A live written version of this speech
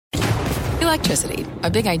electricity, a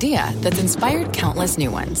big idea that's inspired countless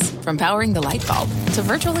new ones. From powering the light bulb to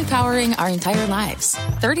virtually powering our entire lives.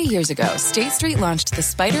 30 years ago, State Street launched the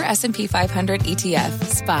SPDR S&P 500 ETF,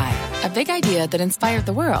 SPY. A big idea that inspired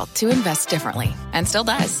the world to invest differently. And still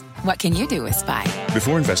does. What can you do with SPY?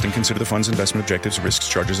 Before investing, consider the fund's investment objectives, risks,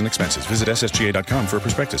 charges, and expenses. Visit ssga.com for a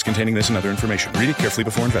prospectus containing this and other information. Read it carefully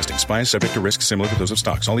before investing. SPY is subject to risks similar to those of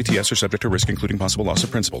stocks. All ETFs are subject to risk, including possible loss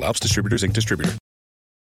of principal. Alps Distributors, Inc. Distributor.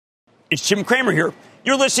 It's Jim Cramer here.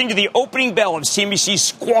 You're listening to the opening bell of CNBC's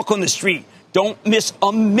Squawk on the Street. Don't miss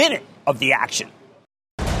a minute of the action.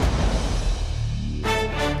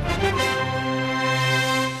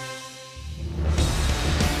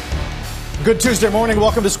 Good Tuesday morning.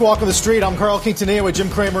 Welcome to Squawk on the Street. I'm Carl Quintanilla with Jim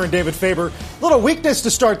Cramer and David Faber. A little weakness to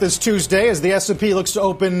start this Tuesday as the S&P looks to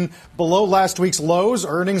open below last week's lows.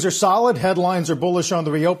 Earnings are solid. Headlines are bullish on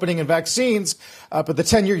the reopening and vaccines. But the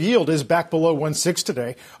 10-year yield is back below 1.6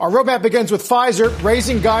 today. Our roadmap begins with Pfizer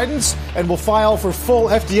raising guidance and will file for full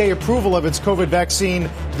FDA approval of its COVID vaccine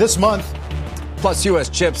this month. Plus U.S.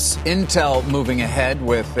 chips, Intel moving ahead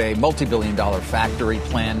with a multi-billion-dollar factory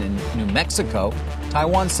plan in New Mexico.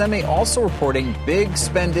 Taiwan Semi also reporting big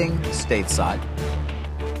spending stateside.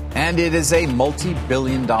 And it is a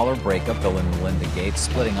multi-billion-dollar breakup. Bill and Melinda Gates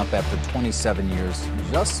splitting up after 27 years.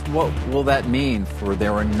 Just what will that mean for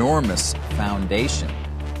their enormous foundation?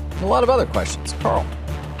 And a lot of other questions. Carl.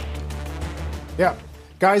 Yeah.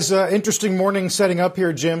 Guys, interesting morning setting up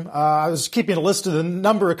here, Jim. I was keeping a list of the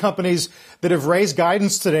number of companies that have raised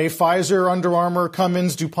guidance today. Pfizer, Under Armour,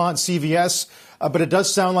 Cummins, DuPont, CVS. But it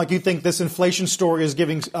does sound like you think this inflation story is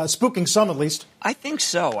spooking some at least. I think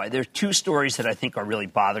so. There are two stories that I think are really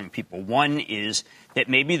bothering people. One is that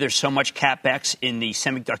maybe there's so much CapEx in the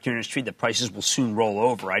semiconductor industry that prices will soon roll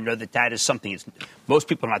over. I know that is something most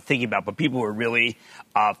people are not thinking about, but people who are really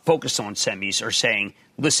focused on semis are saying,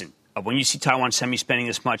 listen, when you see Taiwan Semi spending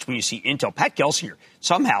this much, when you see Intel, Pat Gelsinger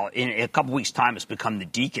somehow in a couple weeks' time has become the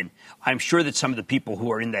deacon. I'm sure that some of the people who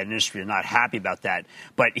are in that industry are not happy about that.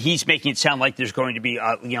 But he's making it sound like there's going to be,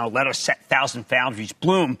 let 1,000 foundries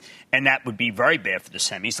bloom, and that would be very bad for the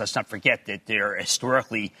semis. Let's not forget that they're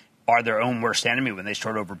historically are their own worst enemy when they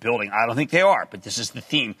start overbuilding. I don't think they are, but this is the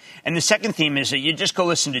theme. And the second theme is that you just go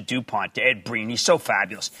listen to DuPont, to Ed Breen. He's so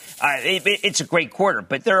fabulous. It's a great quarter,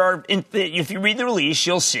 but if you read the release,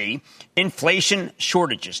 you'll see inflation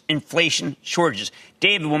shortages.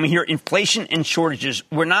 David, when we hear inflation and shortages,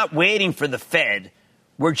 we're not waiting for the Fed.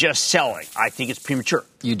 We're just selling. I think it's premature.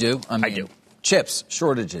 You do? I do. Chips,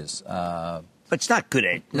 shortages. But it's not good.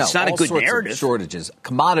 It's not a good narrative. Shortages.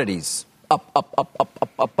 Commodities. Up,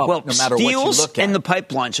 well, no matter what you look at. Steels and the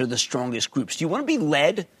pipelines are the strongest groups. Do you want to be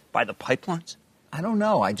led by the pipelines? I don't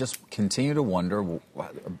know. I just continue to wonder.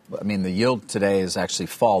 I mean, the yield today is actually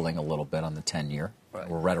falling a little bit on the 10-year. Right.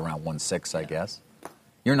 We're right around 1.6, I guess.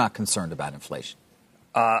 You're not concerned about inflation?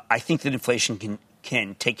 I think that inflation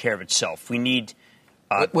can take care of itself. We need...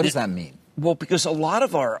 What does that mean? Well, because a lot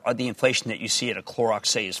of the inflation that you see at a Clorox,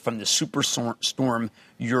 say, is from the superstorm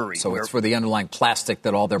Uri. So it's for the underlying plastic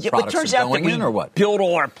that all their products are going in, or what? Build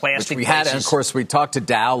all our plastic. Which we had, and of course, we talked to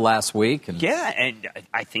Dow last week. And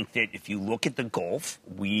I think that if you look at the Gulf,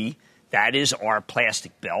 that is our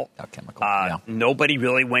plastic belt. Chemical. Nobody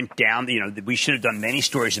really went down. We should have done many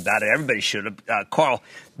stories about it. Everybody should have. Carl,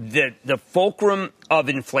 the fulcrum of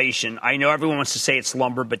inflation, I know everyone wants to say it's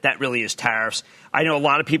lumber, but that really is tariffs. I know a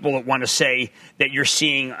lot of people that want to say that you're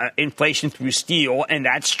seeing inflation through steel, and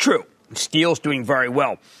that's true. Steel's doing very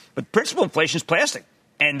well. But principal inflation is plastic.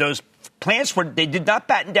 And those plants, they did not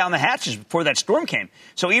batten down the hatches before that storm came.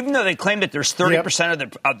 So even though they claim that there's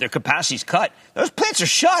 30% of their capacities cut, those plants are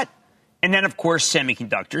shut. And then, of course,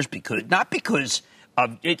 semiconductors,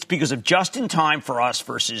 it's because of just in time for us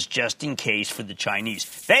versus just in case for the Chinese.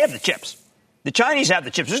 They have the chips. The Chinese have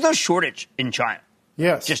the chips. There's no shortage in China.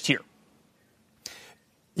 Yes. Just here.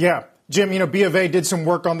 Yeah. Jim, B of A did some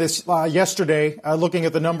work on this yesterday, looking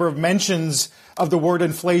at the number of mentions of the word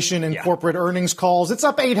inflation in corporate earnings calls. It's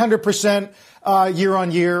up 800% year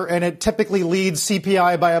on year, and it typically leads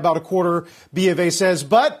CPI by about a quarter, B of A says.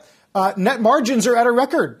 But net margins are at a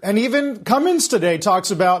record. And even Cummins today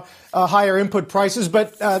talks about higher input prices,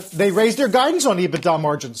 but they raised their guidance on EBITDA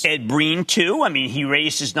margins. Ed Breen, too. I mean, he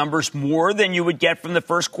raised his numbers more than you would get from the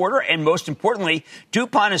first quarter. And most importantly,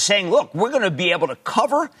 DuPont is saying, look, we're going to be able to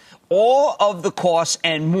cover all of the costs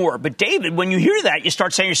and more. But, David, when you hear that, you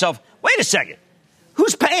start saying to yourself, wait a second,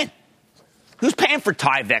 who's paying? Who's paying for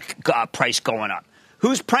Tyvek price going up?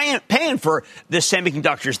 Who's paying for the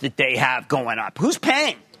semiconductors that they have going up? Who's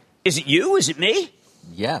paying? Is it you? Is it me?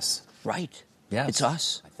 Yes. Right. Yes. It's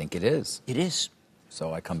us. I think it is. It is.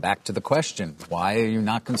 So I come back to the question, why are you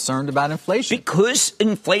not concerned about inflation? Because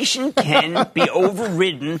inflation can be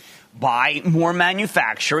overridden by more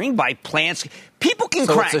manufacturing, by plants. People can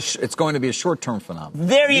crank. It's going to be a short-term phenomenon.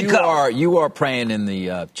 There you go. You are praying in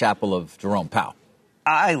the chapel of Jerome Powell.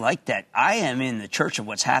 I like that. I am in the church of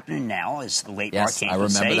what's happening now, as the late yes, Mark I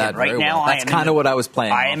remember say. that Right very now, well. That's kind of what I was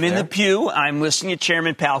playing. I am in the pew. I'm listening to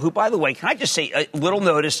Chairman Powell, who, by the way, can I just say a little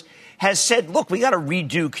notice, has said, look, we got to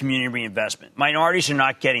redo community reinvestment. Minorities are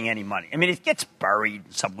not getting any money. I mean, it gets buried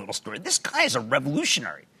in some little story. This guy is a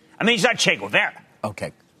revolutionary. I mean, he's not Che Guevara.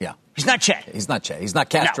 Okay, yeah. He's not Che. He's not Che. He's not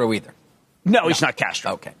Castro either. No, he's not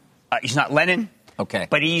Castro. Okay. He's not Lenin. Okay.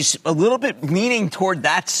 But he's a little bit leaning toward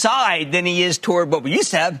that side than he is toward what we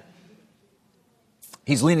used to have.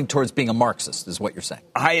 He's leaning towards being a Marxist, is what you're saying.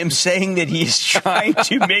 I am saying that he is trying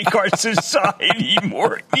to make our society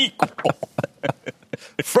more equal.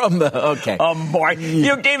 Okay.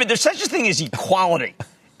 David, there's such a thing as equality.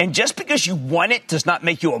 And just because you want it does not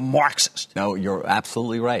make you a Marxist. No, you're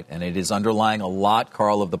absolutely right. And it is underlying a lot,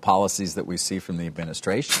 Carl, of the policies that we see from the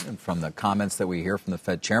administration and from the comments that we hear from the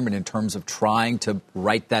Fed chairman in terms of trying to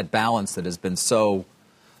right that balance that has been so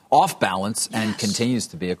off balance and continues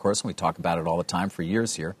to be, of course, and we talk about it all the time for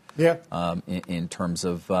years here. Yeah. In terms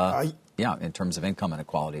of income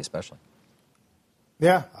inequality, especially.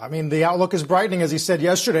 Yeah, I mean, the outlook is brightening, as he said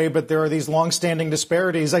yesterday, but there are these longstanding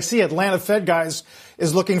disparities. I see Atlanta Fed guys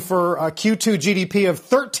is looking for a Q2 GDP of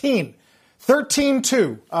 13.2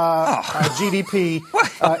 GDP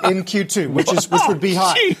in Q2, which would be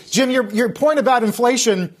high. Geez. Jim, your point about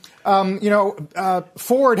inflation,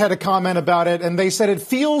 Ford had a comment about it, and they said it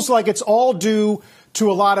feels like it's all due to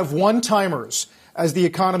a lot of one-timers as the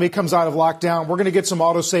economy comes out of lockdown. We're going to get some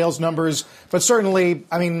auto sales numbers, but certainly,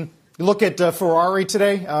 I mean, look at Ferrari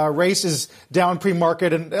today. Race is down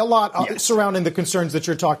pre-market, and a lot surrounding the concerns that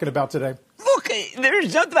you're talking about today. Look,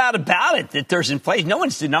 there's no doubt about it that there's inflation. No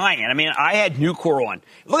one's denying it. I mean, I had Nucor on.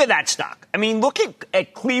 Look at that stock. I mean, look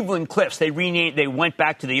at Cleveland Cliffs. They went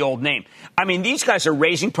back to the old name. I mean, these guys are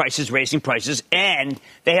raising prices, and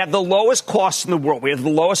they have the lowest costs in the world. We have the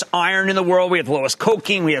lowest iron in the world. We have the lowest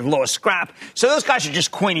coking. We have the lowest scrap. So those guys are just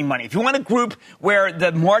coining money. If you want a group where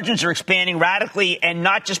the margins are expanding radically, and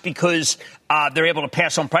not just because they're able to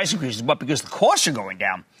pass on price increases, but because the costs are going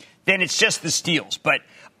down, then it's just the steels. But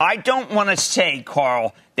I don't want to say,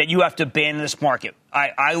 Carl, that you have to abandon this market.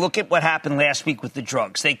 I look at what happened last week with the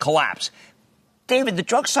drugs. They collapsed. David, the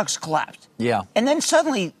drug stocks collapsed. Yeah. And then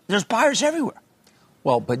suddenly there's buyers everywhere.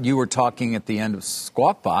 Well, but you were talking at the end of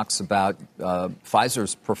Squawk Box about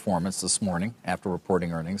Pfizer's performance this morning after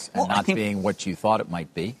reporting earnings and not being what you thought it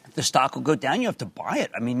might be. The stock will go down. You have to buy it.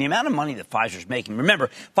 I mean, the amount of money that Pfizer's making. Remember,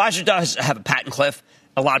 Pfizer does have a patent cliff.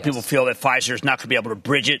 A lot of people feel that Pfizer is not going to be able to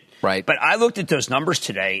bridge it. Right. But I looked at those numbers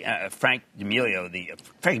today. Frank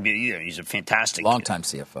D'Amelio, he's a fantastic. Long-time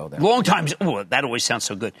CFO there. Long-time. Oh, that always sounds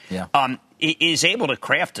so good. Yeah. Is able to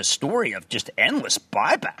craft a story of just endless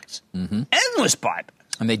buybacks. Mm-hmm. Endless buybacks.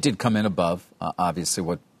 And they did come in above, obviously,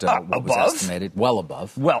 what was estimated. Well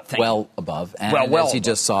above. Well above. And as you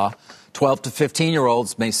just saw, 12 to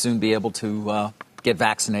 15-year-olds may soon be able to get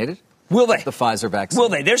vaccinated. Will they? The Pfizer vaccine. Will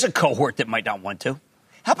they? There's a cohort that might not want to.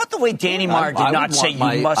 How about the way Danny Meyer did not say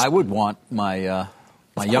you must? I would want my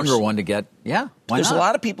younger one to get, why There's not? a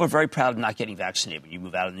lot of people who are very proud of not getting vaccinated when you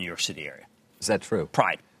move out of the New York City area. Is that true?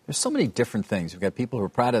 Pride. There's so many different things. You've got people who are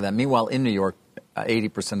proud of that. Meanwhile, in New York,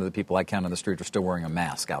 80% of the people I count on the street are still wearing a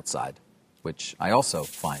mask outside, which I also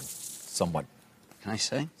find somewhat. Can I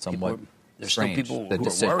say? There's strange. Still people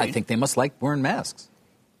who are worried. I think they must like wearing masks.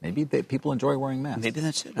 Maybe people enjoy wearing masks. Maybe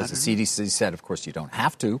that's it. As the CDC said, of course, you don't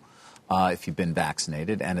have to if you've been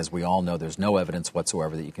vaccinated. And as we all know, there's no evidence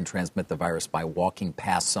whatsoever that you can transmit the virus by walking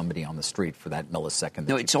past somebody on the street for that millisecond.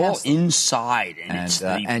 No, it's all inside.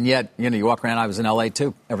 And yet, you walk around. I was in L.A.,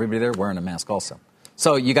 too. Everybody there wearing a mask also.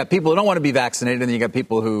 So you got people who don't want to be vaccinated, and then you got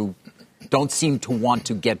people who don't seem to want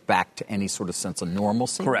to get back to any sort of sense of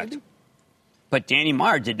normalcy. Correct. Maybe? But Danny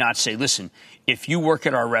Meyer did not say, listen, if you work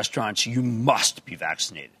at our restaurants, you must be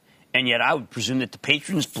vaccinated. And yet I would presume that the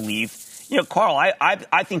patrons believe, Carl,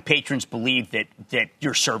 I think patrons believe that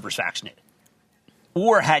your server's vaccinated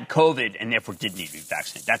or had COVID and therefore didn't need to be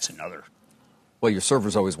vaccinated. That's another. Well, your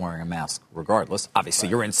server's always wearing a mask regardless. Obviously,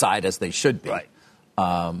 You're inside as they should be. Right.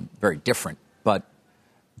 Very different. But,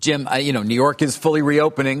 Jim, New York is fully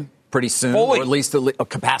reopening pretty soon, or at least the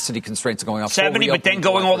capacity constraints are going up. 70, but then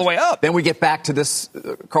going all the way up. Then we get back to this,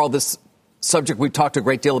 Carl, this subject we've talked a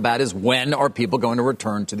great deal about is when are people going to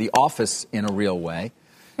return to the office in a real way?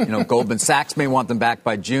 Goldman Sachs may want them back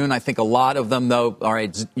by June. I think a lot of them, though, all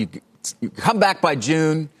right, you come back by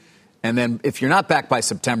June, and then if you're not back by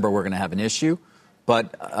September, we're going to have an issue.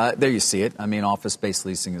 But there you see it. I mean, office space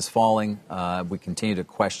leasing is falling. We continue to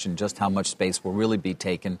question just how much space will really be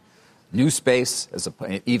taken. New space,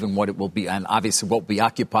 even what it will be, and obviously what will be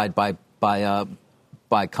occupied by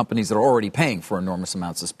companies that are already paying for enormous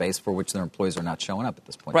amounts of space for which their employees are not showing up at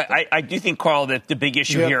this point. Right. I do think, Carl, that the big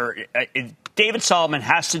issue here, David Solomon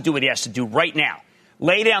has to do what he has to do right now.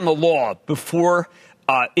 Lay down the law before,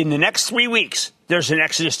 in the next 3 weeks, there's an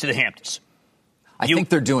exodus to the Hamptons. I think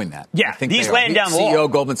they're doing that. Yeah, I think he's laying down the law.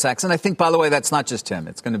 CEO Goldman Sachs, and I think, by the way, that's not just him.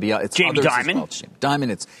 It's going to be Jamie Dimon. Well.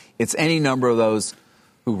 Dimon. It's any number of those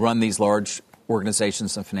who run these large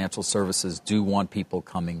organizations and financial services do want people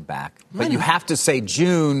coming back. But you have to say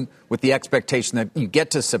June with the expectation that you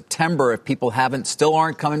get to September, if people still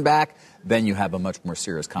aren't coming back, then you have a much more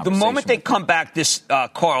serious conversation. The moment they come back,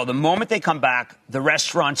 Carl, the moment they come back, the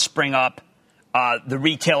restaurants spring up, the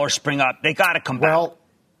retailers spring up. They got to come back. Well,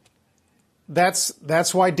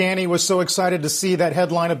 that's why Danny was so excited to see that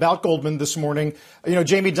headline about Goldman this morning. You know,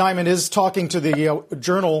 Jamie Dimon is talking to the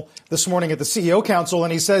Journal this morning at the CEO Council,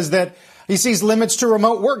 and he says that he sees limits to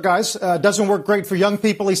remote work, guys. Doesn't work great for young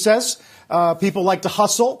people, he says. People like to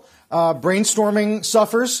hustle. Brainstorming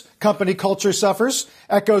suffers. Company culture suffers.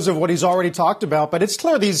 Echoes of what he's already talked about. But it's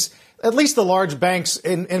clear at least the large banks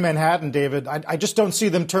in Manhattan, David, I just don't see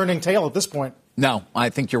them turning tail at this point. No, I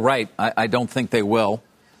think you're right. I don't think they will.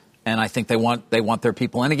 And I think they want their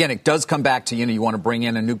people. And again, it does come back to, you want to bring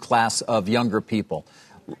in a new class of younger people.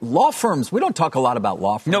 Law firms, we don't talk a lot about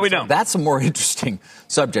law firms. No, we don't. That's a more interesting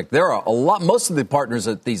subject. There are most of the partners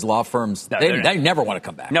at these law firms, they never want to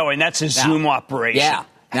come back. No, and that's a Zoom operation. Yeah.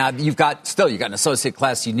 Now, you've got an associate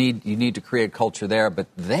class. You need to create culture there, but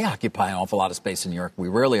they occupy an awful lot of space in New York. We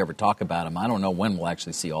rarely ever talk about them. I don't know when we'll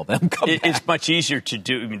actually see all them come back. It's much easier to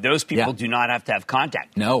do. I mean, those people do not have to have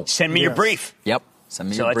contact. No. Send me your brief. Yep. Send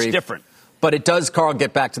me your brief. So it's different. But it does, Carl,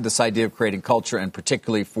 get back to this idea of creating culture, and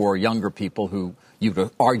particularly for younger people who you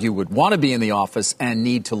could argue would want to be in the office and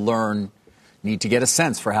need to get a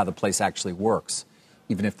sense for how the place actually works,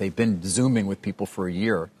 even if they've been Zooming with people for a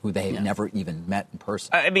year who they never even met in person.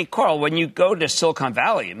 I mean, Carl, when you go to Silicon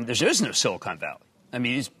Valley, there is no Silicon Valley. I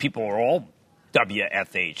mean, these people are all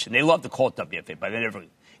WFH, and they love to call it WFH, but they never.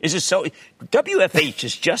 Is it so? WFH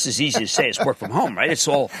is just as easy to say as work from home, right? It's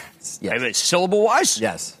all syllable-wise?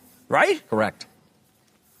 Yes. Right? Correct.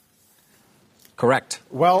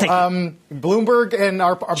 Well, Bloomberg and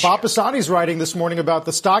our Bob Pisani's writing this morning about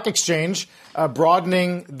the stock exchange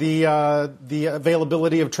broadening the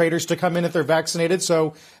availability of traders to come in if they're vaccinated.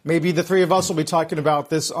 So maybe the three of us will be talking about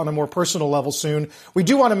this on a more personal level soon. We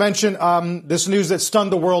do want to mention this news that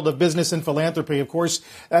stunned the world of business and philanthropy. Of course,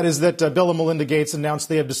 that is that Bill and Melinda Gates announced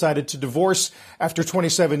they have decided to divorce after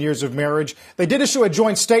 27 years of marriage. They did issue a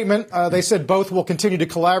joint statement. They said both will continue to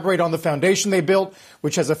collaborate on the foundation they built,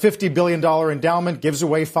 which has a $50 billion endowment, gives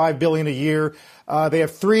away $5 billion a year. They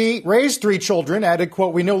have raised three children, added,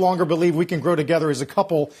 quote, "We no longer believe we can grow together as a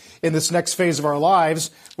couple in this next phase of our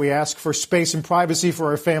lives. We ask for space and privacy for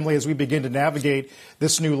our family as we begin to navigate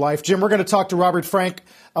this new life." Jim, we're going to talk to Robert Frank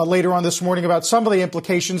later on this morning about some of the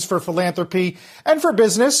implications for philanthropy and for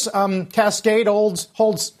business. Cascade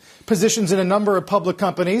holds positions in a number of public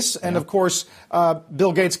companies. And, of course,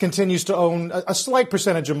 Bill Gates continues to own a slight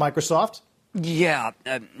percentage of Microsoft. Yeah,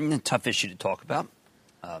 tough issue to talk about.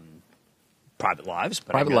 Private lives,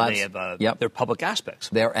 but they have their public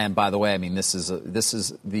aspects. And by the way, I mean this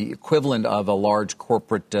is the equivalent of a large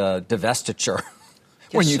corporate divestiture.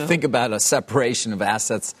 When you think about a separation of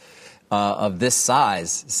assets of this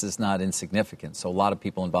size, this is not insignificant. So a lot of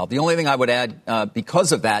people involved. The only thing I would add,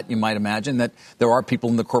 because of that, you might imagine that there are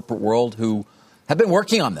people in the corporate world who have been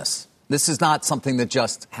working on this. This is not something that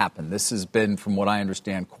just happened. This has been, from what I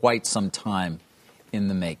understand, quite some time in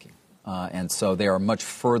the making. And so they are much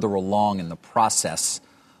further along in the process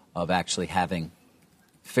of actually having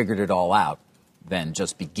figured it all out than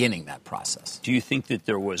just beginning that process. Do you think that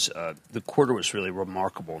there was the quarter was really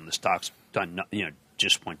remarkable and the stocks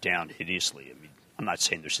just went down hideously? I mean, I'm not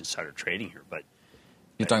saying there's insider trading here, but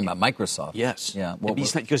you're talking about Microsoft. Yes. Yeah. Well,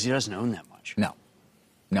 he's not, because he doesn't own that much.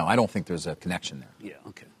 No, I don't think there's a connection there. Yeah.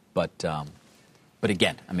 Okay. But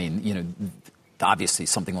again, I mean, obviously,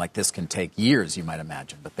 something like this can take years, you might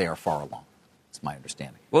imagine, but they are far along. It's my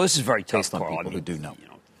understanding. Well, this is very tough, based on Carl. people who do know.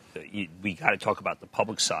 We got to talk about the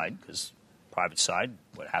public side, because private side,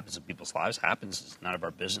 what happens in people's lives happens. It's none of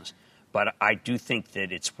our business. But I do think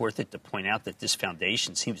that it's worth it to point out that this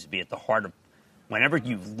foundation seems to be at the heart of, whenever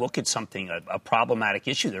you look at something, a problematic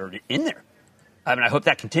issue, they're in there. I mean, I hope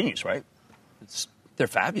that continues, right? They're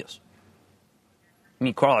fabulous. I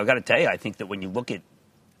mean, Carl, I've got to tell you, I think that when you look at,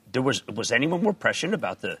 was anyone more prescient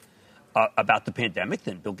about the pandemic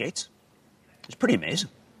than Bill Gates? It's pretty amazing.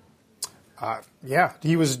 Yeah,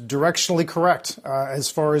 he was directionally correct as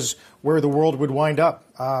far as where the world would wind up.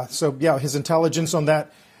 So, yeah, his intelligence on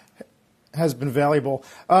that has been valuable.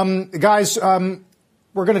 Guys,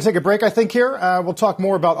 we're going to take a break, I think, here. We'll talk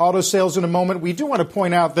more about auto sales in a moment. We do want to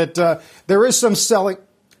point out that there is some selling.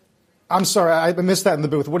 I'm sorry, I missed that in the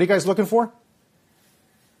booth. What are you guys looking for?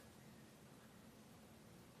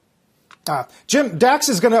 Jim, DAX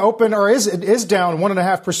is going to open, or is down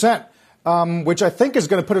 1.5%, which I think is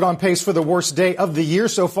going to put it on pace for the worst day of the year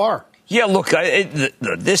so far. Yeah, look,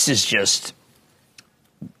 this is just,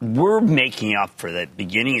 we're making up for the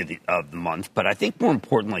beginning of the month, but I think more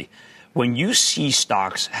importantly, when you see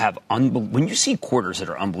stocks when you see quarters that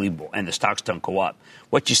are unbelievable and the stocks don't go up,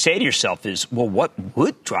 what you say to yourself is, well, what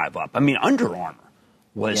would drive up? I mean, Under Armour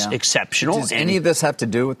was exceptional. Does any of this have to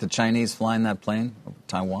do with the Chinese flying that plane over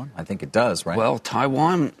Taiwan? I think it does, right? Well,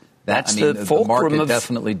 Taiwan, that's the fulcrum market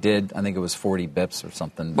definitely did. I think it was 40 bips or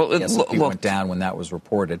something. Well, the S&P went down when that was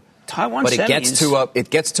reported. Taiwan, but it gets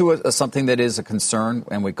to something that is a concern,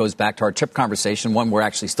 and it goes back to our chip conversation, one we're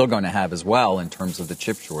actually still going to have as well in terms of the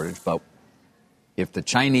chip shortage. But if the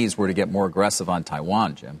Chinese were to get more aggressive on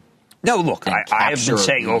Taiwan, Jim. No, look, I have been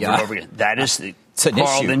saying over and over again, that is the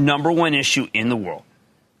number one issue in the world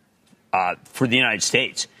for the United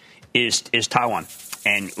States is Taiwan.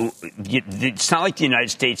 And it's not like the United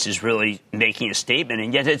States is really making a statement.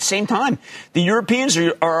 And yet at the same time, the Europeans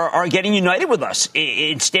are getting united with us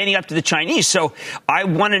in standing up to the Chinese. So I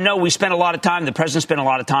want to know, we spent a lot of time, the president spent a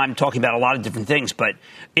lot of time talking about a lot of different things, but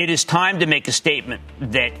it is time to make a statement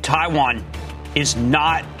that Taiwan is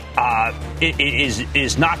not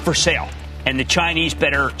is not for sale. And the Chinese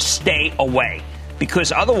better stay away,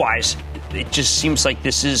 because otherwise it just seems like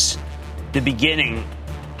this is the beginning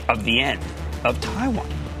of the end of Taiwan.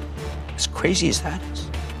 As crazy as that is,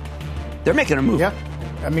 they're making a move. Yeah,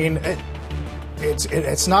 I mean,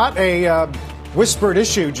 it's not a whispered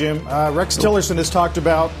issue, Jim. Rex Tillerson has talked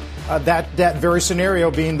about that very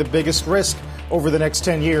scenario being the biggest risk over the next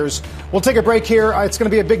 10 years. We'll take a break here. It's going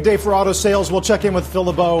to be a big day for auto sales. We'll check in with Phil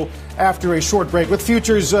LeBeau after a short break with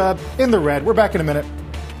futures in the red. We're back in a minute.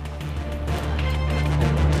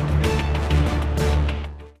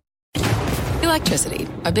 Electricity,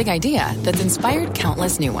 a big idea that's inspired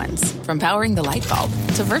countless new ones. From powering the light bulb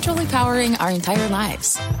to virtually powering our entire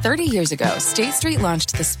lives. 30 years ago, State Street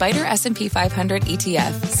launched the Spider S&P 500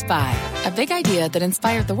 ETF, SPY. A big idea that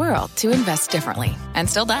inspired the world to invest differently. And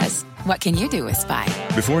still does. What can you do with SPY?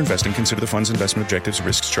 Before investing, consider the fund's investment objectives,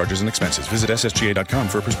 risks, charges, and expenses. Visit SSGA.com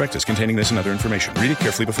for a prospectus containing this and other information. Read it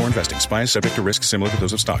carefully before investing. SPY is subject to risks similar to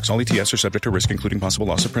those of stocks. All ETFs are subject to risk, including possible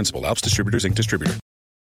loss of principal. Alps Distributors, Inc. Distributor.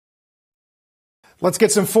 Let's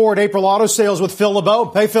get some Ford April auto sales with Phil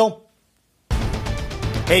LeBeau. Hey, Phil.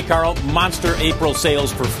 Hey, Carl. Monster April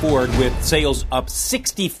sales for Ford, with sales up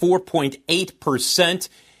 64.8%.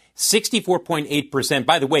 64.8%.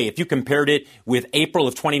 By the way, if you compared it with April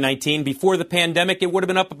of 2019, before the pandemic, it would have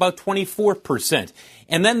been up about 24%.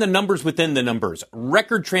 And then the numbers within the numbers.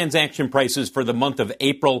 Record transaction prices for the month of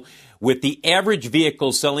April, with the average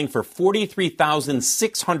vehicle selling for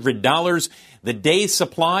 $43,600. The day's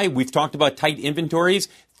supply, we've talked about tight inventories,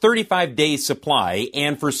 35 days supply.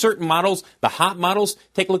 And for certain models, the hot models,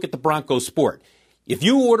 take a look at the Bronco Sport. If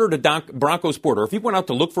you ordered a Bronco Sport, or if you went out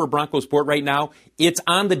to look for a Bronco Sport right now, it's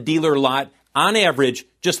on the dealer lot, on average,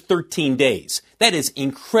 just 13 days. That is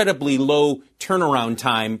incredibly low turnaround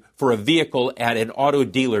time for a vehicle at an auto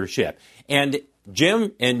dealership. And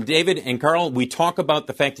Jim and David and Carl, we talk about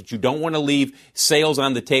the fact that you don't want to leave sales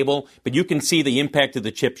on the table, but you can see the impact of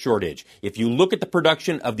the chip shortage. If you look at the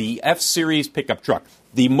production of the F-Series pickup truck,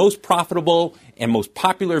 the most profitable and most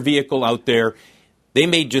popular vehicle out there, they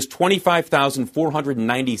made just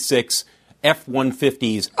 25,496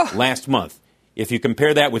 F-150s last month. If you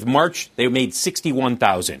compare that with March, they made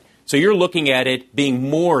 61,000. So you're looking at it being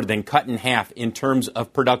more than cut in half in terms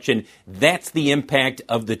of production. That's the impact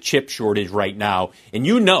of the chip shortage right now. And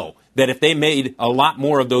you know that if they made a lot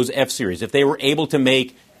more of those F-Series, if they were able to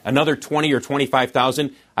make another 20 or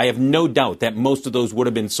 25,000, I have no doubt that most of those would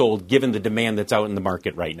have been sold given the demand that's out in the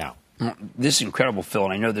market right now. This is incredible, Phil,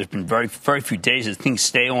 and I know there's been very, very few days that things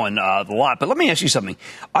stay on the lot. But let me ask you something.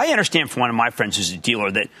 I understand from one of my friends who's a dealer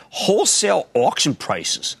that wholesale auction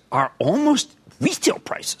prices are almost retail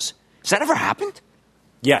prices. Has that ever happened?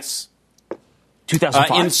 Yes.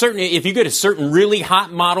 2005? If you get a certain really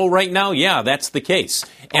hot model right now, yeah, that's the case.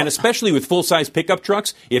 And especially with full-size pickup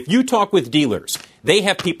trucks, if you talk with dealers, they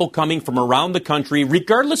have people coming from around the country,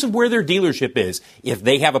 regardless of where their dealership is. If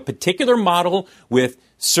they have a particular model with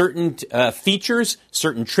certain features,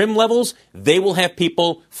 certain trim levels, they will have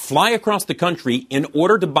people fly across the country in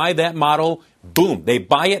order to buy that model boom, they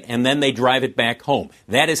buy it and then they drive it back home.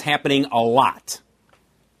 That is happening a lot.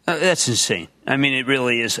 That's insane. I mean, it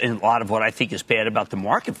really is a lot of what I think is bad about the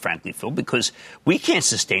market, frankly, Phil, because we can't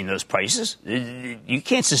sustain those prices. You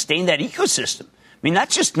can't sustain that ecosystem. I mean,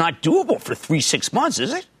 that's just not doable for 3-6 months,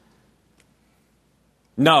 is it?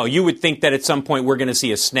 No, you would think that at some point we're going to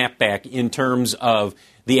see a snapback in terms of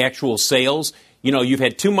the actual sales. You know, you've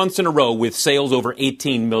had 2 months in a row with sales over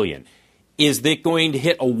 18 million. Is it going to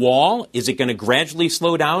hit a wall? Is it going to gradually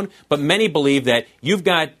slow down? But many believe that you've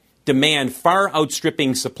got demand far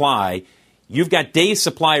outstripping supply. You've got days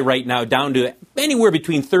supply right now down to anywhere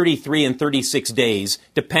between 33 and 36 days,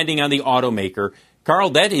 depending on the automaker.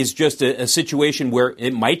 Carl, that is just a situation where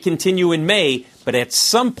it might continue in May, but at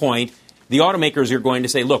some point, the automakers are going to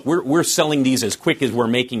say, look, we're selling these as quick as we're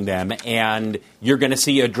making them, and you're going to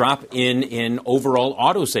see a drop in overall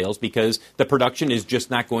auto sales because the production is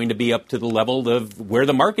just not going to be up to the level of where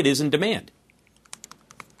the market is in demand.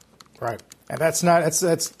 Right. And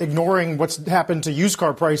that's ignoring what's happened to used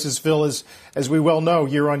car prices, Phil, as we well know,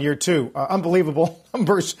 year on year, too. Unbelievable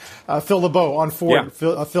numbers. Phil LeBeau on Ford.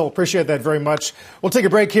 Yeah. Phil, appreciate that very much. We'll take a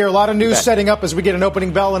break here. A lot of news setting up as we get an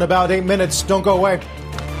opening bell in about 8 minutes. Don't go away.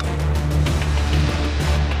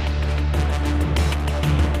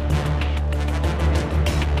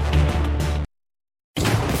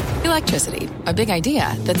 Electricity, a big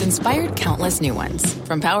idea that's inspired countless new ones.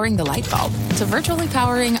 From powering the light bulb to virtually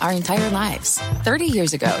powering our entire lives. 30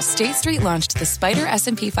 years ago, State Street launched the Spider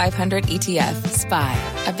S&P 500 ETF,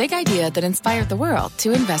 SPY. A big idea that inspired the world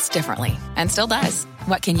to invest differently. And still does.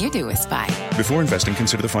 What can you do with SPY? Before investing,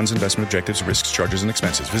 consider the fund's investment objectives, risks, charges, and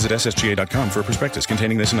expenses. Visit ssga.com for a prospectus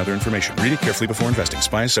containing this and other information. Read it carefully before investing.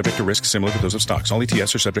 SPY is subject to risks similar to those of stocks. All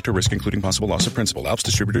ETFs are subject to risk, including possible loss of principal. Alps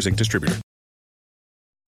Distributors, Inc. Distributor.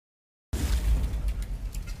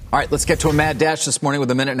 All right, let's get to a mad dash this morning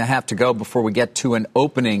with a minute and a half to go before we get to an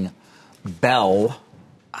opening bell.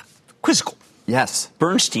 Quizzical. Yes.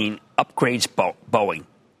 Bernstein upgrades Boeing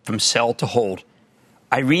from sell to hold.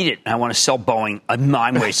 I read it, and I want to sell Boeing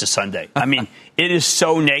 9 ways to Sunday. I mean, it is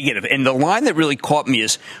so negative. And the line that really caught me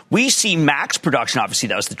is we see MAX production. Obviously,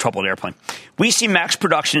 that was the troubled airplane. We see MAX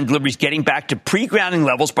production and deliveries getting back to pre-grounding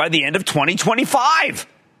levels by the end of 2025.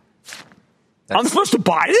 I'm supposed to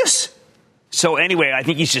buy this? So anyway, I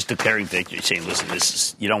think he's just declaring victory, saying,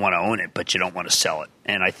 listen, you don't want to own it, but you don't want to sell it.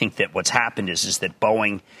 And I think that what's happened is that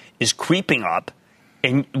Boeing is creeping up.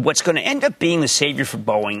 And what's going to end up being the savior for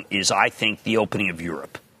Boeing is, I think, the opening of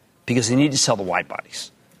Europe, because they need to sell the wide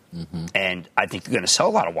bodies. Mm-hmm. And I think they're going to sell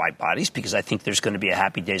a lot of wide bodies because I think there's going to be a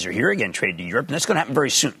happy days are here again trade to Europe. And that's going to happen very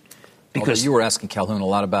soon. Because you were asking Calhoun a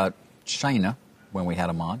lot about China when we had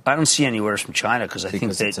him on. I don't see any orders from China because I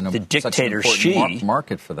think that the dictator Xi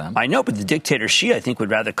market for them. I know, but the dictator Xi, I think, would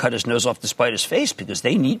rather cut his nose off to spite his face because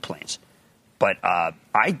they need planes. But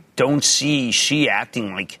I don't see Xi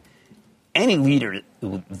acting like any leader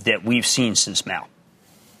that we've seen since Mao.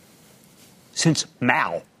 Since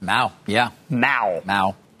Mao. Mao, yeah.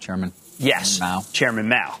 Mao. Chairman. Yes. Mao. Chairman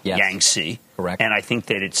Mao. Yes. Yangtze. Correct. And I think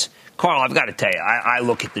that it's... Carl, I've got to tell you, I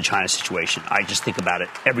look at the China situation. I just think about it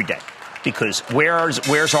every day. Because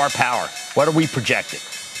where's our power? What are we projecting?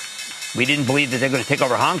 We didn't believe that they're going to take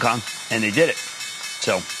over Hong Kong, and they did it.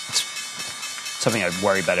 So it's something I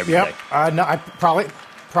worry about every day. No,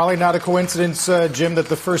 probably not a coincidence, Jim, that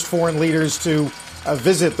the first foreign leaders to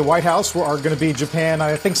visit the White House are going to be Japan.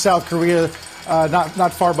 I think South Korea,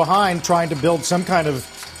 not far behind, trying to build some kind of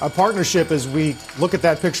a partnership as we look at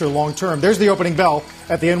that picture long term. There's the opening bell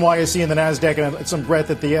at the NYSE and the NASDAQ and some breadth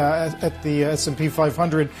at the S&P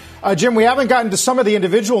 500. Jim, we haven't gotten to some of the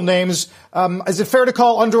individual names. Is it fair to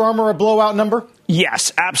call Under Armour a blowout number?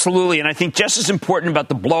 Yes, absolutely. And I think just as important about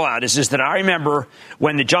the blowout is that I remember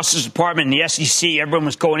when the Justice Department and the SEC, everyone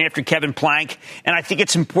was going after Kevin Plank. And I think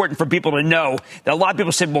it's important for people to know that a lot of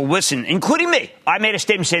people said, well, listen, including me. I made a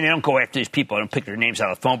statement saying they don't go after these people. I don't pick their names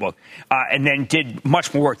out of the phone book. And then did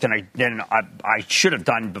much more work than I should have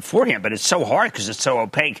done beforehand. But it's so hard because it's so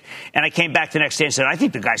opaque. And I came back the next day and said, I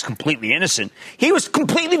think the guy's completely innocent. He was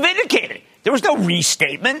completely vindicated. There was no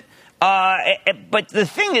restatement. But the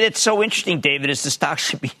thing that's so interesting, David, is the stock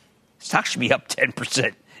should be up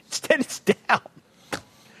 10%. Instead, it's down.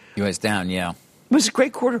 US down, yeah. It was a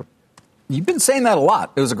great quarter. You've been saying that a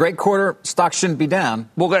lot. It was a great quarter. Stock shouldn't be down.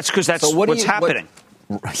 Well, that's because that's what's happening.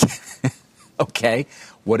 Okay.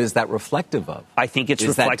 What is that reflective of? I think it's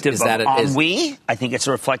reflective of ennui. I think it's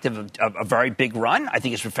reflective of a very big run. I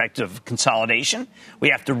think it's reflective of consolidation. We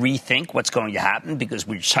have to rethink what's going to happen because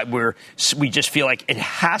we just feel like it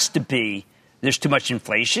has to be. There's too much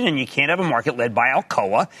inflation, and you can't have a market led by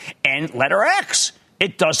Alcoa and letter X.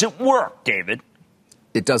 It doesn't work, David.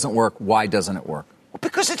 It doesn't work. Why doesn't it work?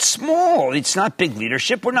 Because it's small. It's not big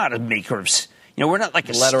leadership. We're not a maker of, we're not like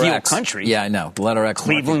a steel country. Yeah, I know. Letter X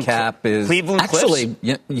Cleveland market cap is Cleveland actually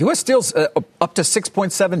U.S. Steel's up to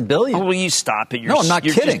 $6.7 billion. Oh, will you stop it? No, I'm not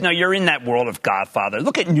kidding. You're in that world of Godfather.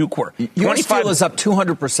 Look at Nucor. U.S. Steel is up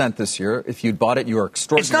 200% this year. If you'd bought it, you are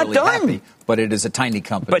extraordinarily happy. But it is a tiny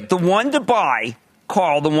company. But the one to buy,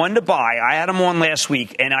 Carl, I had him on last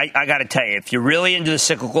week, and I got to tell you, if you're really into the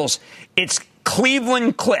cyclicals, it's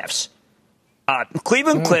Cleveland Cliffs.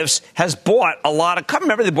 Cleveland Cliffs has bought a lot of.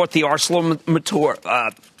 Remember, they bought the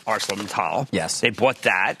ArcelorMittal. Yes, they bought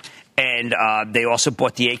that, and they also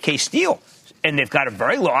bought the AK Steel, and they've got a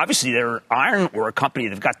very low. Obviously, they're an iron ore company.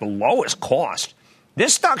 They've got the lowest cost.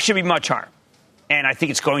 This stock should be much higher, and I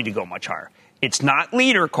think it's going to go much higher. It's not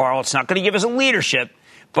leader, Carl. It's not going to give us a leadership,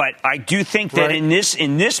 but I do think that in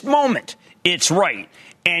this moment, it's right.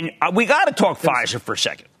 And we got to talk Pfizer for a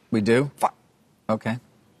second. We do. Okay.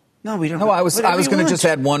 No, we don't. No, I was going to just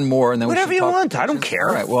add one more, and then whatever we should you talk. want. I don't care.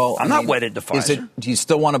 All right, well, I'm not wedded to Pfizer. Do you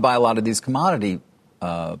still want to buy a lot of these commodity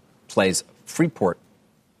plays? Freeport,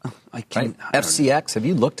 I can't. Right? FCX. Have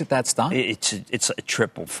you looked at that stock? It's a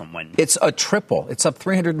triple from when. It's a triple. It's up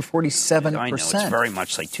 347%. I know. It's very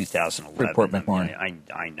much like 2011. Freeport McMoran.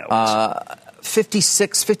 I know.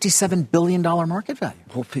 $57 billion market value.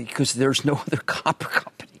 Well, because there's no other copper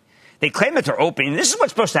company. They claim that they're opening. This is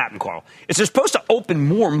what's supposed to happen, Carl. Is they're supposed to open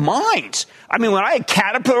more mines. I mean, when I had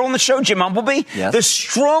Caterpillar on the show, Jim Umbleby, the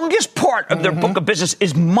strongest part of their book of business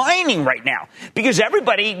is mining right now because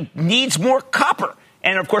everybody needs more copper.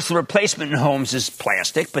 And, of course, the replacement in homes is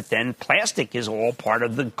plastic, but then plastic is all part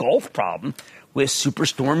of the Gulf problem with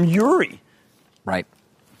Superstorm Uri. Right.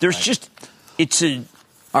 There's just – it's a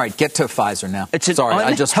 – All right, get to Pfizer now. It's an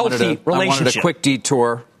unhealthy relationship.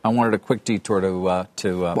 I wanted a quick detour.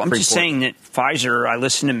 to I'm just saying that Pfizer, I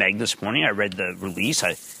listened to Meg this morning. I read the release.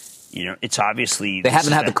 It's obviously... They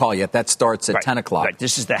haven't had the call yet. That starts at 10 o'clock. Right.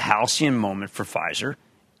 This is the halcyon moment for Pfizer,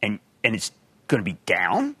 and it's going to be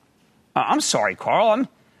down. I'm sorry, Carl.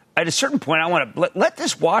 At a certain point, I want to let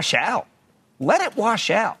this wash out. Let it wash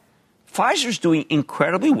out. Pfizer's doing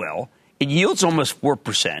incredibly well. It yields almost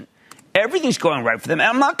 4%. Everything's going right for them. And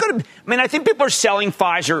I'm not going to... I think people are selling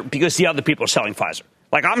Pfizer because the other people are selling Pfizer.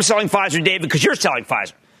 Like, I'm selling Pfizer, David, because you're selling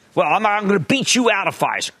Pfizer. Well, I'm going to beat you out of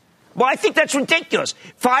Pfizer. Well, I think that's ridiculous.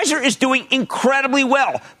 Pfizer is doing incredibly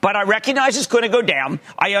well, but I recognize it's going to go down.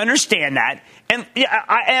 I understand that. And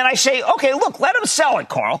I say, okay, look, let them sell it,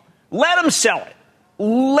 Carl. Let them sell it.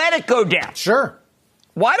 Let it go down. Sure.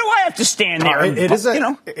 Why do I have to stand there?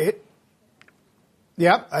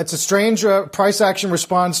 Yeah, it's a strange price action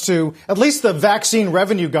response to at least the vaccine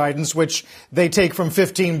revenue guidance, which they take from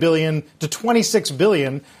 $15 billion to $26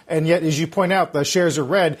 billion. And yet, as you point out, the shares are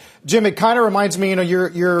red. Jim, it kind of reminds me,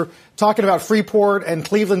 you're talking about Freeport and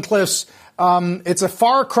Cleveland Cliffs. It's a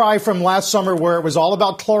far cry from last summer where it was all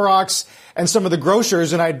about Clorox and some of the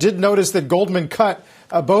grocers. And I did notice that Goldman cut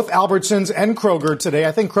both Albertsons and Kroger today.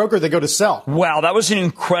 I think Kroger, they go to sell. Wow, that was an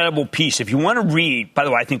incredible piece. If you want to read, by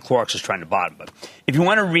the way, I think Clorox is trying to bottom, but if you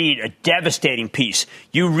want to read a devastating piece,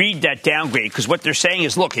 you read that downgrade because what they're saying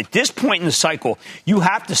is, look, at this point in the cycle, you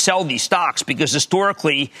have to sell these stocks because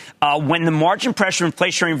historically, when the margin pressure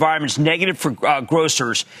inflationary environment is negative for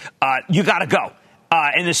grocers, you got to go.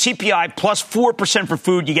 And the CPI plus 4% for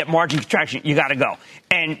food, you get margin contraction, you got to go.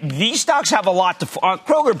 And these stocks have a lot to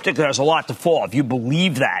Kroger in particular has a lot to fall, if you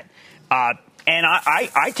believe that. And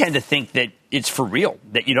I tend to think that it's for real,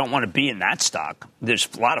 that you don't want to be in that stock. There's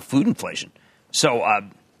a lot of food inflation. So,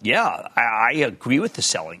 I agree with the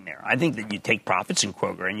selling there. I think that you take profits in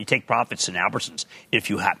Kroger and you take profits in Albertsons if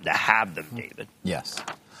you happen to have them, David. Yes.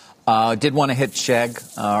 Did want to hit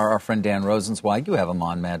Chegg, our friend Dan Rosenzweig. You have him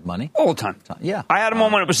on Mad Money all the time. Yeah, I had him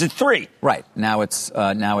on when it was at 3. Right now it's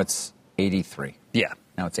 83. Yeah,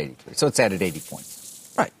 now it's 83. So it's added 80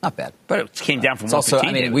 points. Right, not bad. But it came down from. It's also,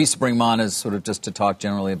 we used to bring him on as sort of just to talk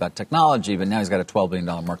generally about technology, but now he's got a $12 billion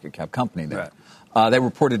market cap company there. Right. They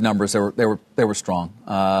reported numbers. They were strong.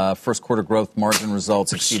 First quarter growth margin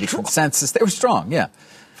results exceeded consensus. They were strong. Yeah.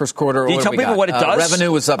 First quarter. Can you tell people what it does?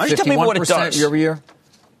 Revenue was up 51% year over year.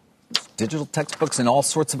 Digital textbooks and all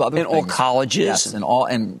sorts of other things. In all colleges. Yes,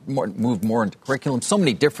 moved more into curriculum. So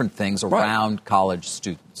many different things around college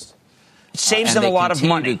students. It saves them a lot of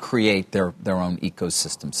money. They continue to create their own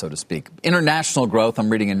ecosystem, so to speak. International growth,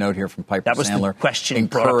 I'm reading a note here from Piper Sandler. That was the question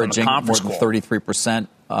encouraging, brought up on the more than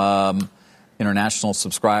 33%. International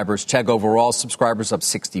subscribers. Chegg overall subscribers up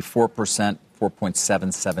 64%.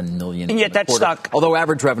 $4.77 million. And yet that quarter, stock, although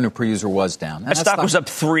average revenue per user was down. That stock was up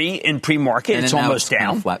 3 in pre-market. And it's now almost kind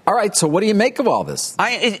down. of flat. All right, so what do you make of all this?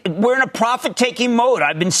 We're in a profit-taking mode.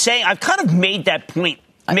 I've kind of made that point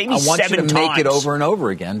maybe 7 times. I want you to make it over and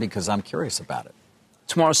over again because I'm curious about it.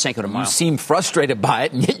 Tomorrow's Cinco de Mayo. You seem frustrated by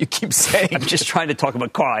it, and yet you keep saying. I'm just trying to talk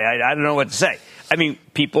about Carl. I don't know what to say. I mean,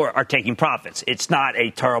 people are taking profits. It's not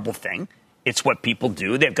a terrible thing. It's what people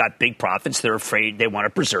do. They've got big profits. They're afraid. They want to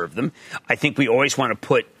preserve them. I think we always want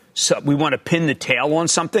to pin the tail on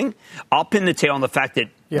something. I'll pin the tail on the fact that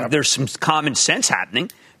there's some common sense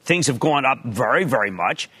happening. Things have gone up very, very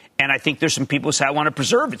much. And I think there's some people who say, I want to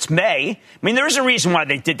preserve. It's May. I mean, there is a reason why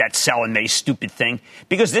they did that sell in May stupid thing,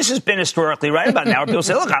 because this has been historically right about now where people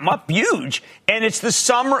say, look, I'm up huge. And it's the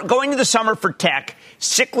summer, going to the summer for tech.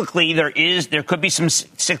 Cyclically, there could be some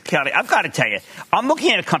cyclicality. I've got to tell you, I'm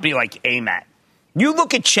looking at a company like AMAT. You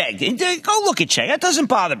look at Chegg. Go look at Chegg. That doesn't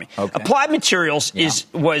bother me. Okay. Applied Materials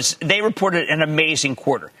they reported an amazing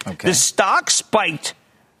quarter. Okay. The stock spiked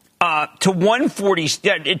to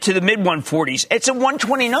 140s, to the mid 140s. It's at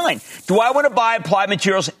 129. Do I want to buy Applied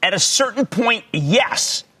Materials at a certain point?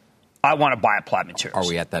 Yes, I want to buy Applied Materials. Are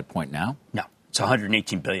we at that point now? No, it's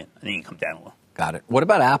 118 billion. I think you can come down a little. Got it. What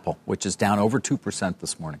about Apple, which is down over 2%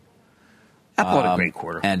 this morning? Apple had a great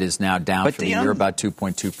quarter, and is now down for the year about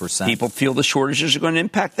 2.2%. People feel the shortages are going to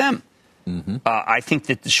impact them. Mm-hmm. I think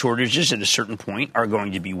that the shortages at a certain point are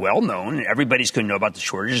going to be well known, and everybody's going to know about the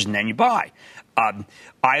shortages, and then you buy.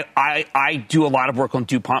 I do a lot of work on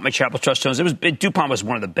DuPont, my Chapel Trust Stones. DuPont was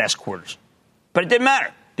one of the best quarters, but it didn't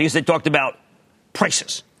matter because they talked about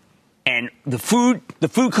prices. And the food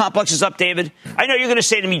complex is up, David. I know you're going to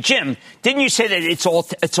say to me, Jim, didn't you say that it's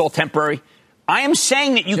all temporary? I am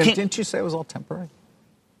saying that you can't. Didn't you say it was all temporary?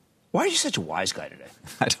 Why are you such a wise guy today?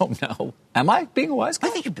 I don't know. Am I being a wise guy?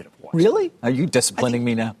 I think you're a bit of a wise guy. Really? Are you disciplining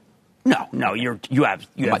me now? No, you have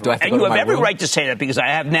every right to say that because I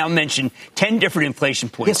have now mentioned 10 different inflation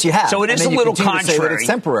points. Yes, you have. So it is a little contrary. To say that it's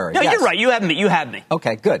temporary. No, you're right. You have me.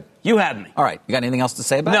 Okay, good. You have me. All right. You got anything else to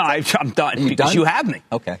say about it? No, I'm done because you have me.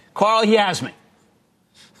 Okay. Carl, he has me.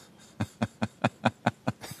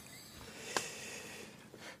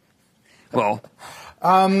 Well,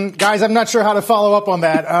 guys, I'm not sure how to follow up on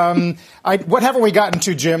that. What haven't we gotten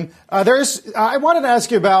to, Jim? I wanted to ask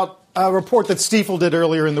you about a report that Stifel did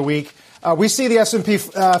earlier in the week. We see the S&P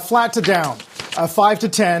flat to down, 5 to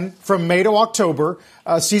 10 from May to October.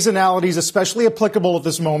 Seasonality is especially applicable at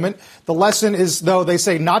this moment. The lesson is, though, they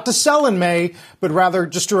say not to sell in May, but rather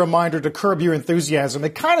just a reminder to curb your enthusiasm.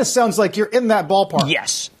 It kind of sounds like you're in that ballpark.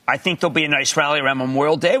 Yes. I think there'll be a nice rally around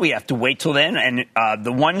Memorial Day. We have to wait till then. And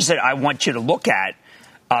the ones that I want you to look at,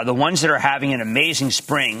 the ones that are having an amazing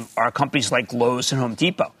spring are companies like Lowe's and Home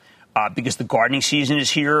Depot. Because the gardening season is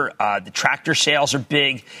here. The tractor sales are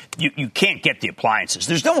big. You can't get the appliances.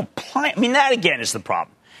 There's no appliance. I mean, that, again, is the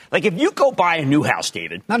problem. Like, if you go buy a new house,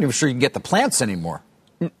 David. Not even sure you can get the plants anymore.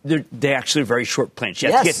 They actually are very short plants.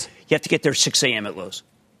 You have to get there 6 a.m. at Lowe's.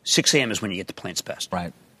 6 a.m. is when you get the plants passed.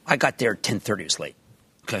 Right. I got there at 10:30. It was late.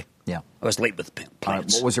 Okay? Yeah. I was late with the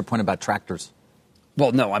plants. What was your point about tractors?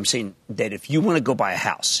 Well, no, I'm saying that if you want to go buy a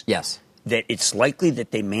house. Yes. That it's likely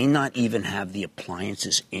that they may not even have the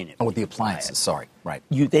appliances in it. Oh, the appliances. Sorry. Right.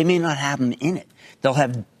 They may not have them in it. They'll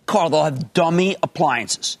have dummy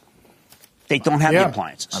appliances. They don't have the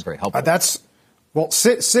appliances. Not very helpful.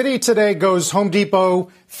 Citi today goes Home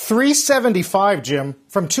Depot 375, Jim,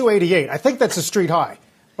 from 288. I think that's a street high.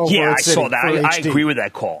 Yeah, I saw that. I agree with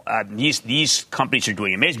that call. These companies are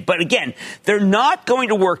doing amazing. But again, they're not going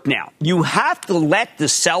to work now. You have to let the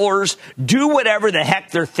sellers do whatever the heck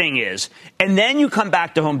their thing is. And then you come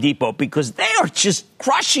back to Home Depot because they are just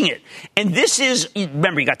crushing it. And this is,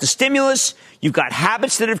 remember, you got the stimulus. You've got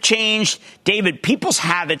habits that have changed. David, people's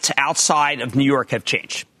habits outside of New York have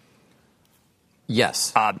changed.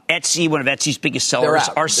 Yes. Etsy, one of Etsy's biggest sellers,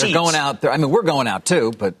 are seeds. They're going out there. I mean, we're going out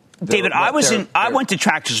too, but... David, I went to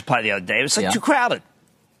Tractor Supply the other day. It was too crowded.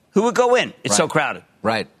 Who would go in? It's so crowded.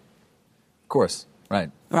 Right. Of course.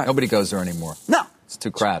 Right. Nobody goes there anymore. No. It's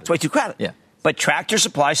too crowded. It's way too crowded. Yeah. But Tractor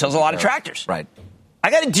Supply sells a lot of tractors. Right.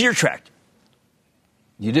 I got a Deere tractor.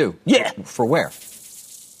 You do? Yeah. For where?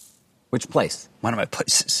 Which place? One of my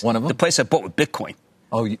places. One of them? The place I bought with Bitcoin.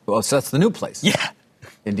 Oh, so that's the new place. Yeah.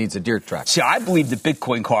 It needs a Deere tractor. See, I believe that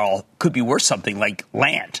Bitcoin, Carl, could be worth something like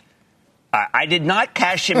land. I did not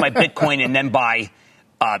cash in my Bitcoin and then buy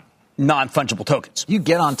non-fungible tokens. You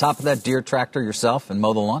get on top of that Deere tractor yourself and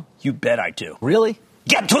mow the lawn? You bet I do. Really?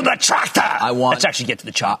 Get to the tractor! Let's actually get to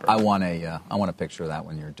the chopper. I want a picture of that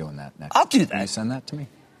when you're doing that next. I'll do that. Can you send that to me?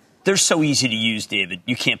 They're so easy to use, David.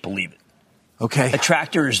 You can't believe it. Okay. A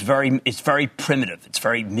tractor is very primitive. It's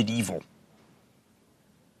very medieval.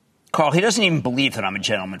 Carl, he doesn't even believe that I'm a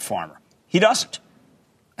gentleman farmer. He doesn't.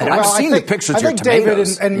 I've seen the pictures of your David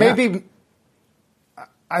tomatoes. and maybe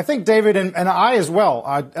I think David and I as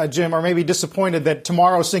well, Jim, are maybe disappointed that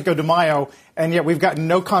tomorrow's Cinco de Mayo, and yet we've gotten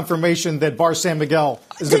no confirmation that Bar San Miguel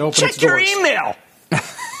is going to open its doors. Check your email.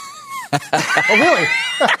 Oh, really?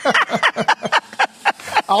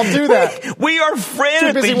 I'll do that. We are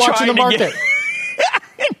frantically too busy watching the market.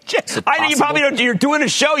 I know you probably don't. You're doing a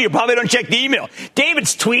show. You probably don't check the email.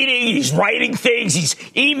 David's tweeting. He's writing things. He's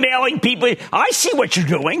emailing people. I see what you're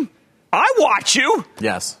doing. I watch you.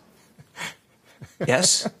 Yes.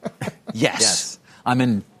 Yes. Yes. I'm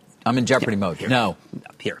in Jeopardy mode. Here. No.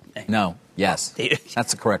 Here. No. Yes.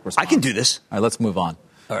 That's the correct response. I can do this. All right, let's move on.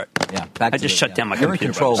 All right. Yeah. Back I to just shut down my You're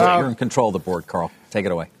computer. You're in control of the board, Carl. Take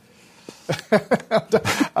it away.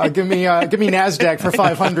 Give me NASDAQ for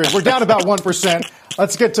 500. We're down about 1%.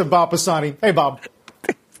 Let's get to Bob Pisani. Hey, Bob.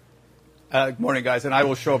 Good morning, guys. And I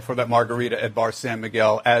will show up for that margarita at Bar San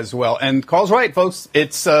Miguel as well. And Carl's right, folks.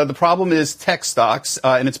 It's the problem is tech stocks,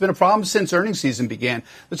 and it's been a problem since earnings season began.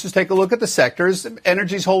 Let's just take a look at the sectors.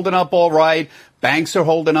 Energy's holding up all right. Banks are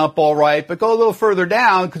holding up all right, but go a little further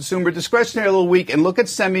down, consumer discretionary a little weak, and look at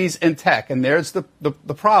semis and tech. And there's the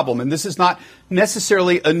problem. And this is not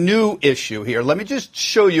necessarily a new issue here. Let me just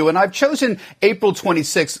show you. And I've chosen April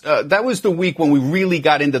 26th. That was the week when we really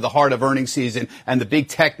got into the heart of earnings season and the big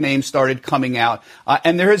tech names started coming out.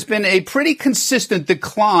 And there has been a pretty consistent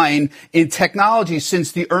decline in technology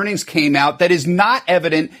since the earnings came out that is not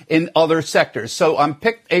evident in other sectors. So I'm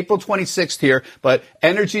picked April 26th here, but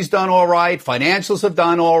energy's done all right. Financials have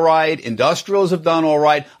done all right. Industrials have done all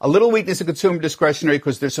right. A little weakness in consumer discretionary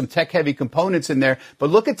because there's some tech-heavy components in there.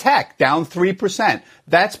 But look at tech, down 3%.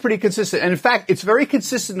 That's pretty consistent. And in fact, it's very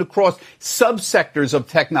consistent across subsectors of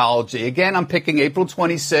technology. Again, I'm picking April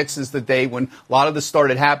 26th as the day when a lot of this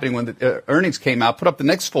started happening when the earnings came out. Put up the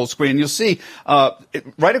next full screen. You'll see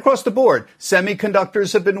right across the board,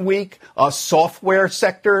 semiconductors have been weak. Software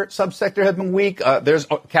subsector have been weak. There's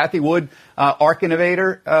Kathy Wood, Arc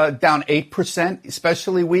Innovator, down 8%,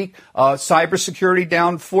 especially weak. Cybersecurity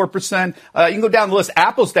down 4%. You can go down the list.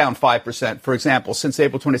 Apple's down 5%, for example, since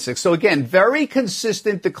April 26th. So again, very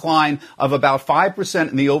consistent decline of about 5%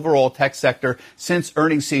 in the overall tech sector since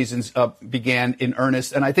earnings seasons began in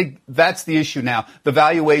earnest. And I think that's the issue now, the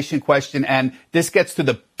valuation question. And this gets to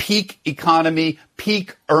the peak economy,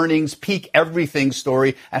 peak earnings, peak everything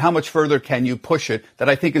story, and how much further can you push it? That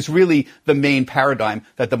I think is really the main paradigm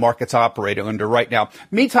that the market's operating under right now.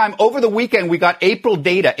 Meantime, over the weekend, we got April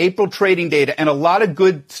data, April trading data, and a lot of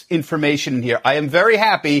good information in here. I am very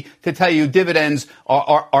happy to tell you dividends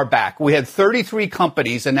are back. We had 33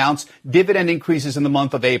 companies announce dividend increases in the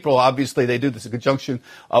month of April. Obviously, they do this in conjunction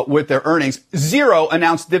with their earnings. 0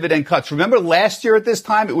 announced dividend cuts. Remember last year at this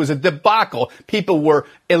time, it was a debacle. People were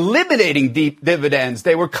eliminating deep dividends.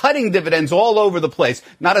 They were cutting dividends all over the place.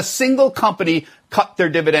 Not a single company cut their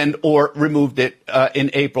dividend or removed it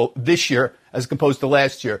in April this year as opposed to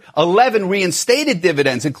last year. 11 reinstated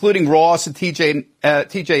dividends, including Ross and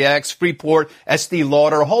TJX, Freeport, Estee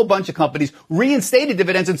Lauder, a whole bunch of companies reinstated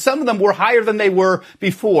dividends, and some of them were higher than they were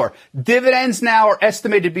before. Dividends now are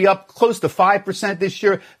estimated to be up close to 5% this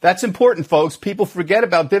year. That's important, folks. People forget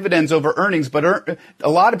about dividends over earnings, but a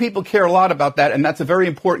lot of people care a lot about that, and that's a very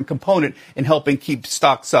important component in helping keep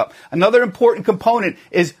stocks up. Another important component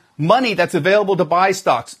is money that's available to buy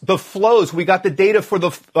stocks. The flows, we got the data for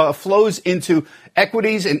the flows into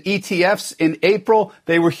equities and ETFs in April.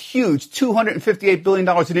 They were huge, $258 billion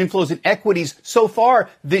in inflows in equities so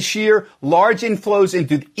far this year. Large inflows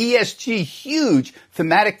into ESG, huge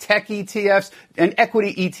thematic tech ETFs and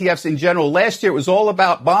equity ETFs in general. Last year it was all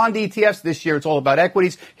about bond ETFs. This year it's all about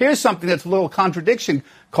equities. Here's something that's a little contradiction,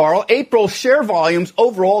 Carl. April share volumes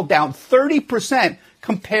overall down 30%.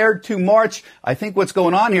 Compared to March. I think what's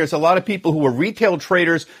going on here is a lot of people who were retail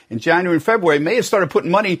traders in January and February may have started putting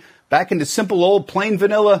money back into simple old plain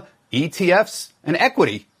vanilla ETFs and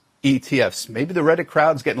equity ETFs. Maybe the Reddit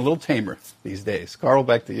crowd's getting a little tamer these days. Carl,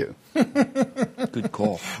 back to you. Good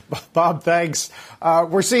call. Bob, thanks.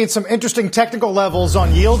 We're seeing some interesting technical levels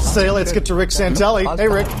on yields today. Let's get to Rick Santelli. Hey,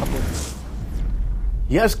 Rick.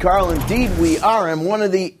 Yes, Carl, indeed we are. And one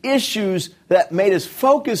of the issues that made us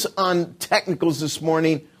focus on technicals this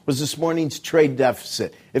morning was this morning's trade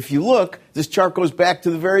deficit. If you look, this chart goes back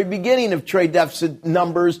to the very beginning of trade deficit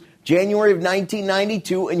numbers, January of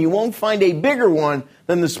 1992, and you won't find a bigger one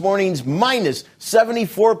than this morning's minus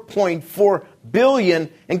 $74.4 billion.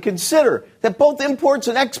 And consider that both imports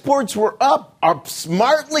and exports were up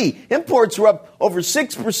smartly. Imports were up over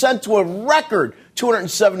 6% to a record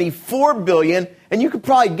 $274 billion. And you could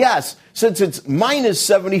probably guess Since it's minus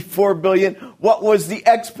 $74 billion, what was the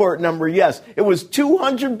export number? Yes, it was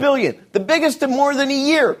 $200 billion, the biggest in more than a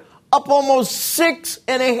year, up almost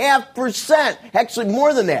 6.5%. Actually,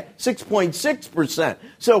 more than that, 6.6%.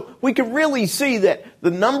 So we can really see that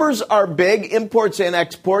the numbers are big, imports and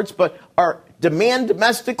exports, but our demand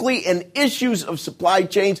domestically and issues of supply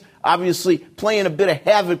chains obviously playing a bit of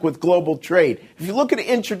havoc with global trade. If you look at it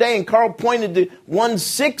intraday, and Carl pointed to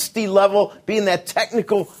 160 level being that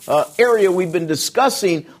technical area we've been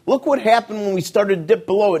discussing, look what happened when we started to dip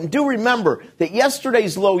below it. And do remember that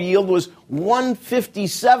yesterday's low yield was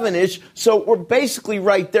 157-ish, so we're basically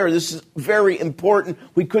right there. This is very important.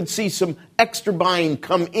 We could see some extra buying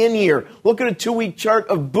come in here. Look at a 2-week chart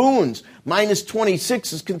of Boone's. Minus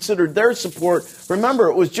 26 is considered their support. Remember,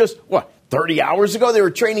 it was just, 30 hours ago, they were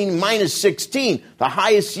trading minus 16, the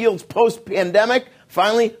highest yields post-pandemic.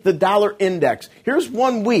 Finally, the dollar index. Here's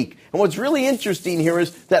 1 week. And what's really interesting here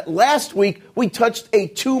is that last week, we touched a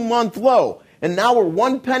 2-month low, and now we're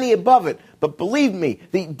 1 penny above it. But believe me,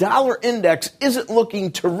 the dollar index isn't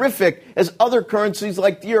looking terrific as other currencies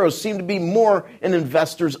like the euro seem to be more in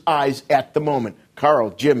investors' eyes at the moment.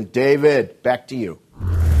 Carl, Jim, David, back to you.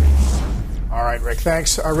 All right, Rick,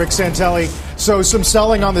 thanks. Rick Santelli. So some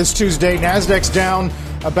selling on this Tuesday. NASDAQ's down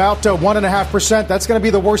about 1.5%. That's going to be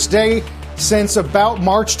the worst day since about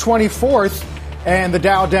March 24th. And the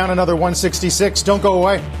Dow down another 166. Don't go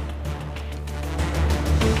away.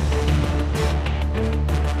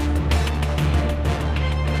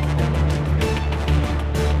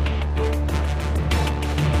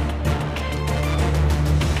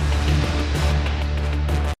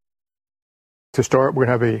 To start, we're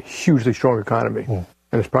going to have a hugely strong economy, and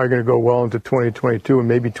it's probably going to go well into 2022 and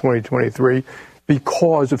maybe 2023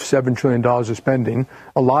 because of $7 trillion of spending,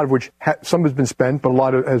 a lot of which some has been spent, but a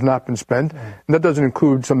lot of has not been spent. And that doesn't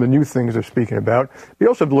include some of the new things they're speaking about. We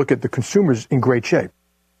also have to look at the consumers in great shape.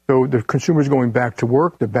 So the consumers going back to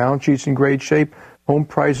work, the balance sheet's in great shape, home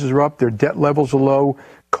prices are up, their debt levels are low,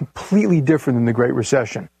 completely different than the Great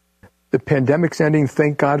Recession. The pandemic's ending.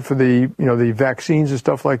 Thank God for the vaccines and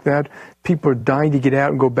stuff like that. People are dying to get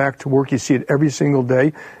out and go back to work. You see it every single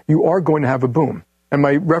day. You are going to have a boom. And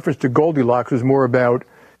my reference to Goldilocks was more about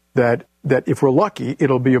that if we're lucky,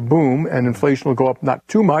 it'll be a boom and inflation will go up not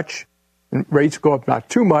too much and rates go up not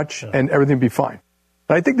too much and everything will be fine.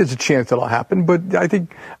 And I think there's a chance that'll happen, but I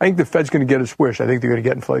think the Fed's going to get its wish. I think they're going to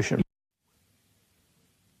get inflation.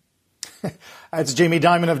 That's Jamie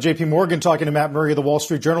Dimon of J.P. Morgan talking to Matt Murray of the Wall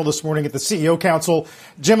Street Journal this morning at the CEO Council.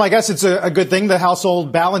 Jim, I guess it's a good thing the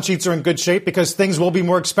household balance sheets are in good shape because things will be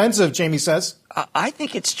more expensive, Jamie says. I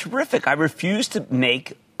think it's terrific. I refuse to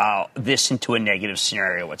make this into a negative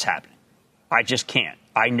scenario, what's happening. I just can't.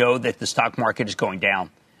 I know that the stock market is going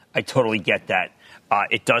down. I totally get that.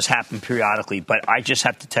 It does happen periodically, but I just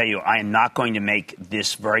have to tell you, I am not going to make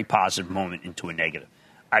this very positive moment into a negative.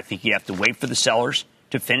 I think you have to wait for the sellers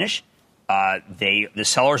to finish. The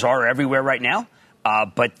sellers are everywhere right now,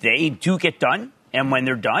 but they do get done. And when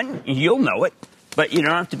they're done, you'll know it. But you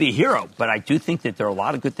don't have to be a hero. But I do think that there are a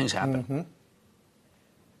lot of good things happening.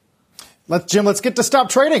 Jim, let's get to stop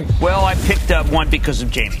trading. Well, I picked up one because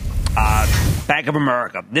of Jamie. Bank of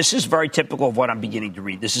America. This is very typical of what I'm beginning to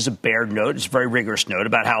read. This is a bear note. It's a very rigorous note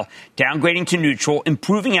about how downgrading to neutral,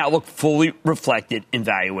 improving outlook fully reflected in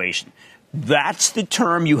valuation. That's the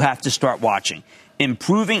term you have to start watching.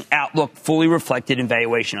 Improving outlook fully reflected in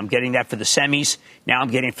valuation. I'm getting that for the semis. Now I'm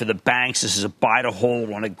getting it for the banks. This is a buy to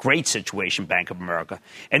hold on a great situation, Bank of America.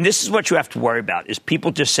 And this is what you have to worry about, is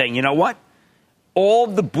people just saying, you know what? All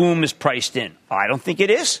the boom is priced in. I don't think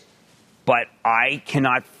it is, but I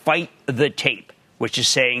cannot fight the tape, which is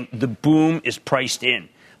saying the boom is priced in.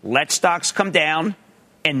 Let stocks come down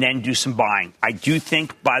and then do some buying. I do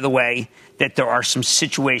think, by the way, that there are some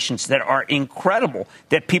situations that are incredible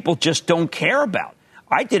that people just don't care about.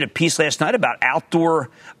 I did a piece last night about outdoor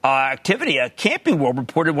activity. Camping World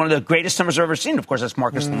reported one of the greatest numbers I've ever seen. Of course, that's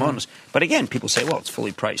Marcus Lemonis. But again, people say, well, it's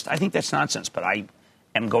fully priced. I think that's nonsense, but I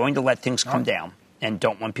am going to let things come down and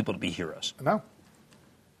don't want people to be heroes. No.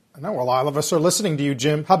 Well, all of us are listening to you,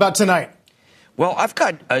 Jim. How about tonight? Well, I've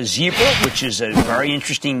got a Zebra, which is a very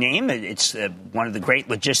interesting name. It's one of the great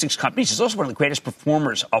logistics companies. It's also one of the greatest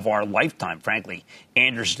performers of our lifetime, frankly.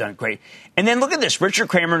 Anders has done great. And then look at this. Richard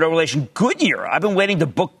Kramer, no relation. Goodyear. I've been waiting to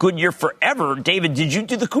book Goodyear forever. David, did you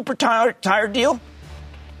do the Cooper Tire deal?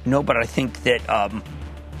 No, but I think that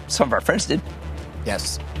some of our friends did.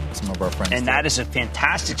 Yes, some of our friends And did. that is a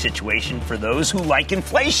fantastic situation for those who like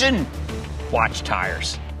inflation. Watch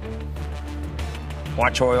tires.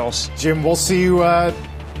 Watch oils. Jim, we'll see you.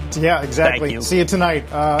 Yeah, exactly. Thank you. See you tonight.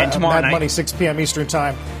 And tomorrow Mad night. Money, 6 p.m. Eastern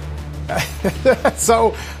Time.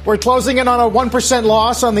 So we're closing in on a 1%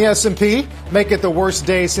 loss on the S&P. Make it the worst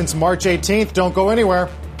day since March 18th. Don't go anywhere.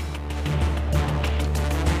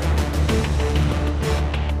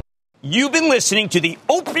 You've been listening to the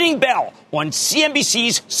opening bell on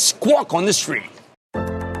CNBC's Squawk on the Street.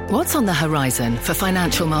 What's on the horizon for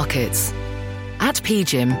financial markets? At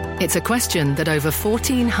PGIM, it's a question that over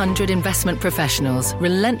 1,400 investment professionals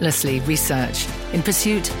relentlessly research in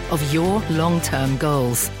pursuit of your long-term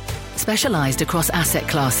goals. Specialized across asset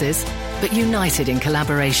classes, but united in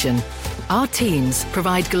collaboration, our teams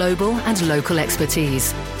provide global and local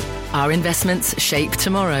expertise. Our investments shape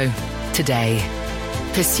tomorrow, today.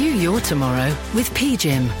 Pursue your tomorrow with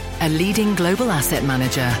PGIM, a leading global asset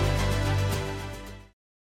manager.